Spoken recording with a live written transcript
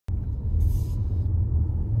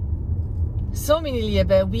So, meine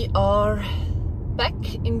Lieben, we are back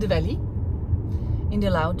in the valley, in the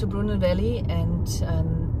Lauterbrunnen valley, and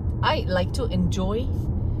I like to enjoy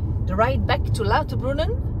the ride back to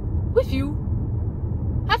Lauterbrunnen with you.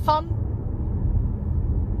 Have fun!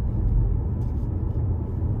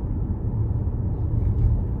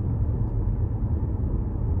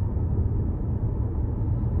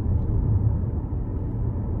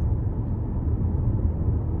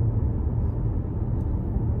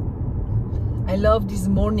 I love this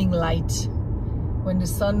morning light. When the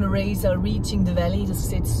sun rays are reaching the valley, das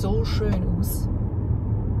sieht so schön aus.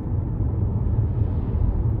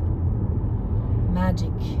 Magic.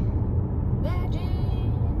 Magic.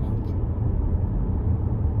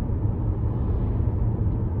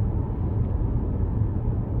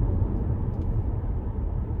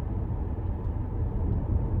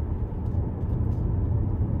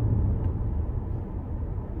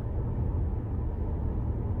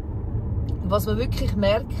 Was man wirklich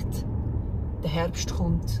merkt, der Herbst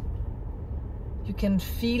kommt. You can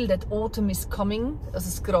feel that autumn is coming. Also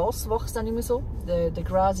das Gras wächst dann nicht mehr so. The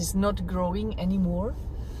grass is not growing anymore.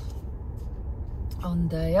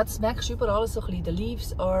 Und ja, das merkst du überall so ein bisschen. The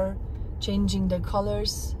leaves are changing their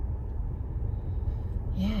colors.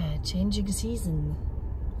 Yeah, changing season.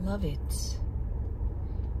 Love it.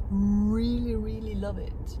 Really, really love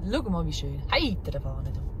it. Schau mal, wie schön. Heiter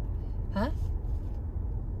Fahne da. Hä?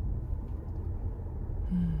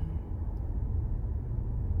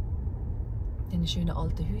 Dann schöne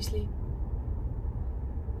alte Häusli.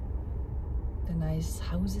 The nice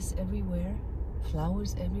houses everywhere.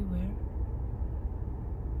 Flowers everywhere.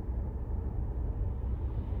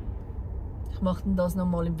 Ich mache das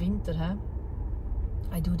nochmal im Winter. He?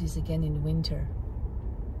 I do this again in winter.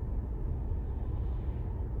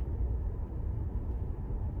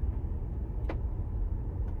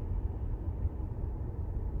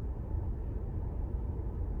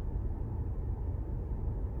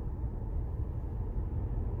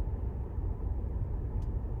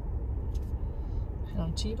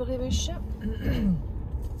 Die Scheibe wischen.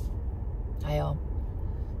 Ah ja.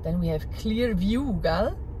 Then we have clear view,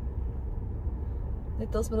 gell?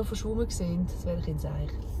 Nicht, dass wir noch verschwommen sehen, das wäre ich jetzt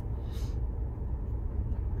eigentlich.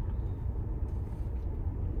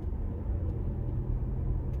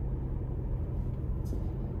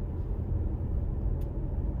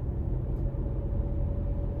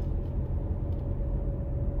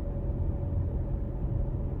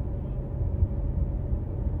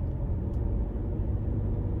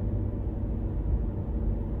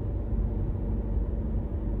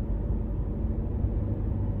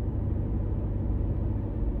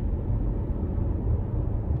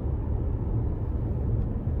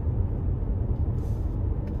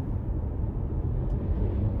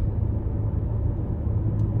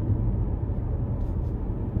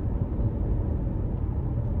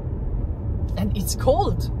 And it's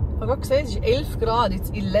cold. Ich habe gerade gesehen, es ist 11 Grad.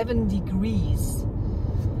 It's 11 degrees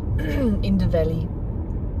in the valley.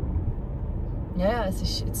 Ja, yeah,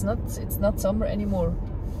 it's not summer anymore.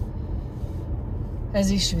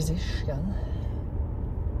 Es ist, wie es ist, gell?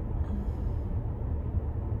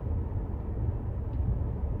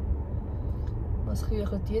 Was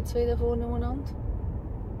küchen die zwei da vorne umeinander?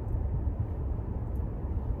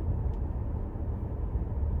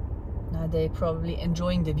 They're probably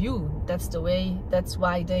enjoying the view. That's the way. That's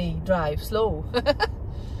why they drive slow.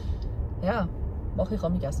 Ja, mache ich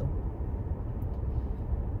auch so.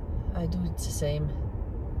 I do it the same.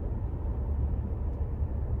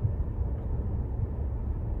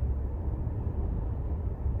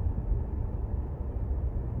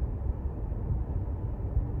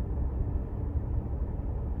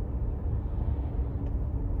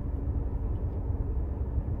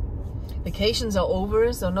 Vacations are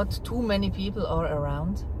over, so not too many people are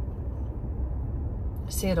around.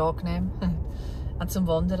 Sehr angenehm. Auch zum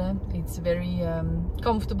Wandern. It's very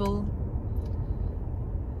comfortable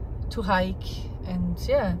to hike, and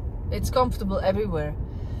yeah, it's comfortable everywhere.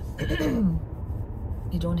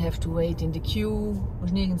 You don't have to wait in the queue. Du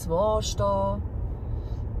musst nirgendwo anstehen.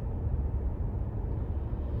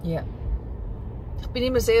 Yeah. Ich bin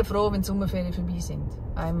immer sehr froh, wenn die Sommerferien vorbei sind.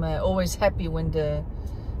 I'm always happy when the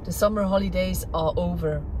summer holidays are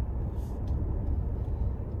over.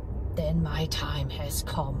 Then my time has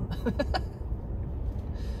come.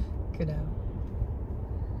 Genau.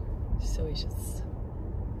 So ist es.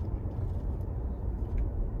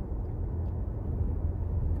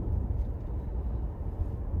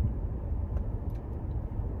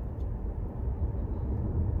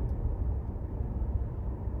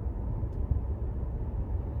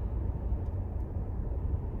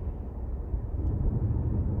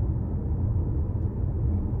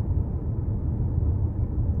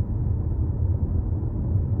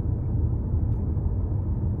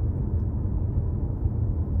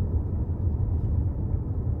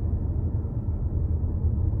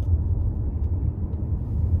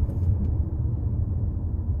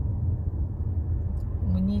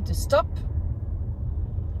 need to stop.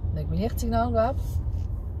 Leg mir Lichtsignal, glaube ich.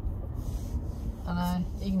 Ah nein,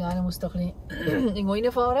 irgendeiner muss doch ein bisschen irgendwo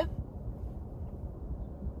reinfahren.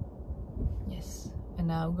 Yes. And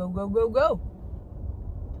now go, go, go, go.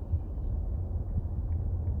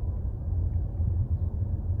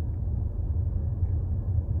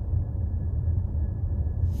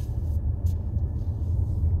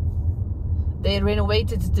 They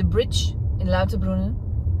renovated the bridge in Lauterbrunnen.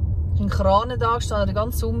 Es sind Kranen da gestanden den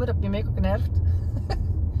ganzen Sommer, hat mich mega genervt.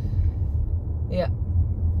 Ja.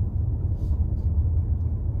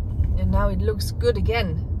 And now it looks good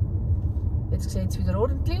again. Jetzt sieht es wieder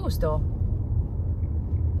ordentlich aus da.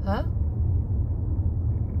 Hä?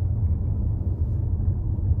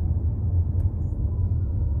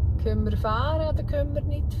 Können wir fahren oder können wir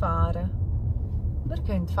nicht fahren? Wir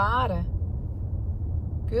können fahren.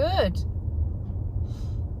 Good.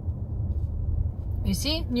 You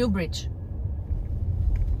see, new bridge.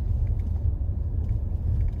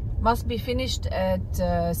 Must be finished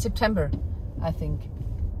at September, I think.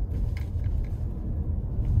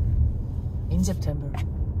 In September.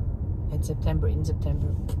 At September, in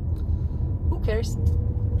September. Who cares?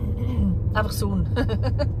 Einfach soon.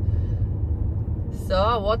 So,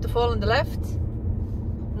 waterfall on the left.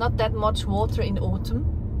 Not that much water in autumn.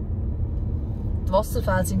 Die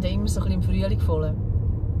Wasserfälle sind ja immer so ein bisschen im Frühling voll.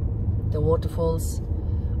 The waterfalls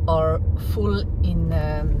are full in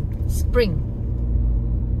spring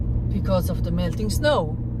because of the melting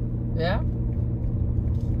snow. Yeah,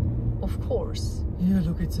 of course. Yeah,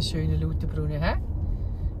 look, it's a schöner Lauterbrunnen, huh?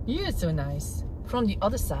 Yeah, so nice. From the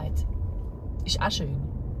other side, ist auch schön.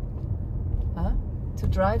 Huh? To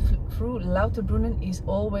drive through Lauterbrunnen is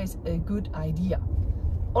always a good idea.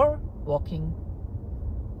 Or walking,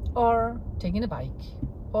 or taking a bike,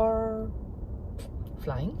 or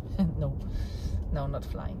flying? No, no, not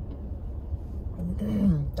flying.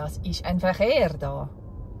 Das ist ein Verkehr da.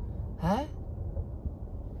 Hä?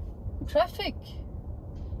 Traffic.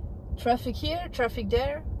 Traffic here, traffic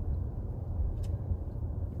there.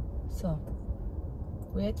 So.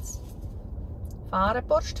 Und jetzt? Fahren,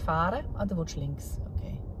 Post, fahren. Ah, du willst links.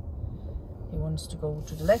 Okay. He wants to go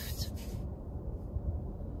to the left.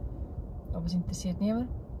 Aber es interessiert niemand.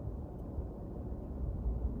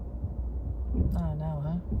 Ah, now,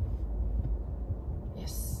 huh?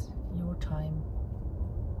 Yes, your time.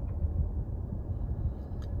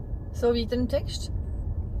 So, weiter im Text.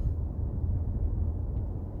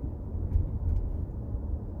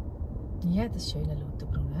 Ja, das ist schöne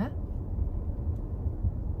Lauterbrunnen, hä?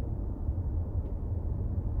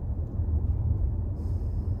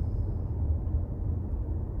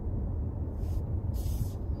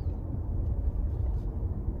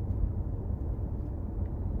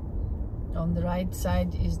 On the right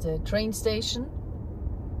side is the train station.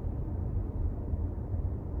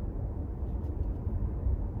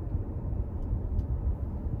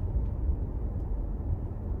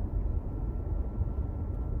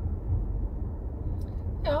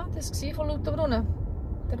 Ja, das war von Lauterbrunnen.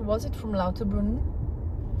 That was it from Lauterbrunnen.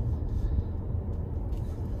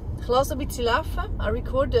 Ich lasse ein bisschen laufen. I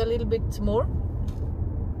record a little bit more.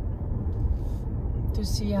 To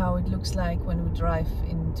see how it looks like when we drive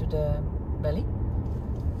into the valley.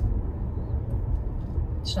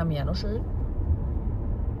 Das ist nämlich auch noch schön.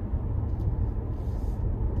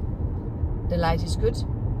 The light is good.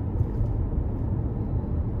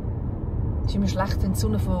 Es ist immer schlecht, wenn die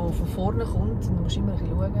Sonne von vorne kommt. Dann musst du immer ein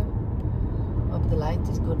bisschen schauen. Aber the light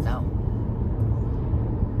is good now.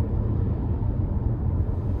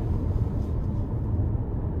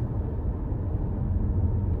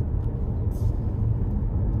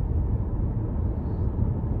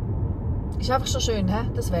 Ist einfach schon schön, he?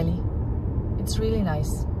 Das Valley. It's really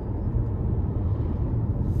nice.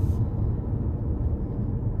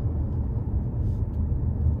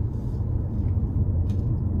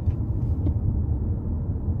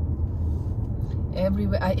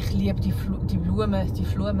 Everywhere. Ich liebe die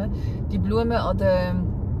Blumen an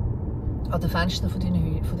den Fenstern von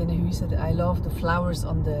diesen Häusern. I love the flowers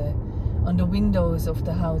on the windows of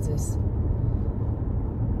the houses.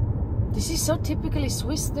 This is so typically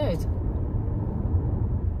Swiss, nicht?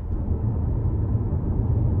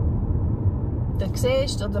 Du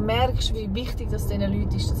siehst oder merkst, wie wichtig das diesen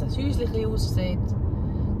Leuten ist, dass das häuslich aussieht.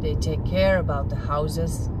 They take care about the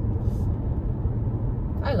houses.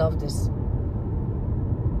 I love this.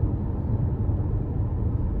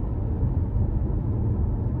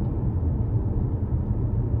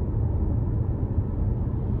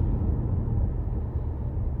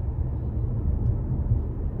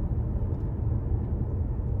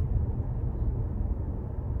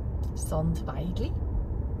 Sandweidli.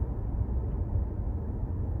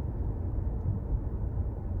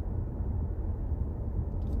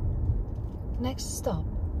 next stop,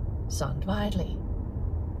 Sandweidli.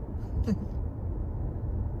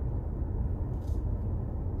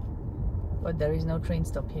 But there is no train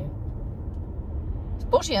stop here. It's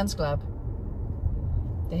Boschians Club.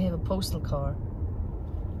 They have a postal car.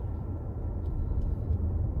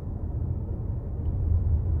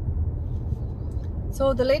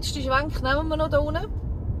 So the letzte Schwank nehmen wir noch da unten.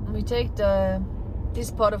 We take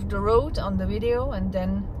this part of the road on the video, and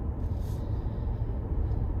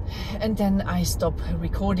then I stop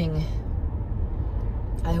recording.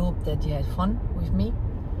 I hope that you had fun with me.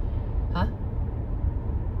 Huh?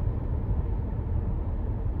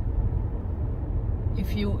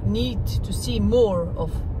 If you need to see more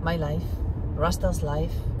of my life, Rasta's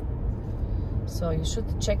life, so you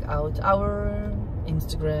should check out our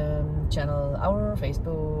Instagram channel, our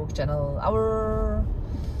Facebook channel,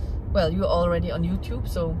 well, you're already on YouTube,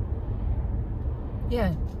 so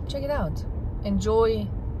yeah, check it out. Enjoy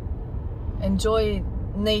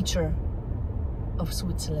nature of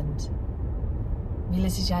Switzerland. Weil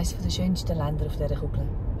es ist eines der schönsten Länder auf dieser Kugel.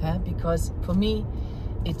 Because for me,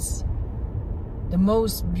 it's the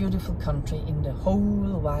most beautiful country in the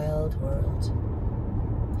whole wide world.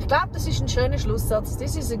 Ich glaube, das ist ein schöner Schlusssatz.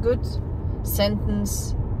 This is a good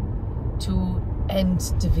sentence to end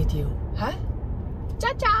the video.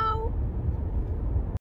 Ciao, ciao!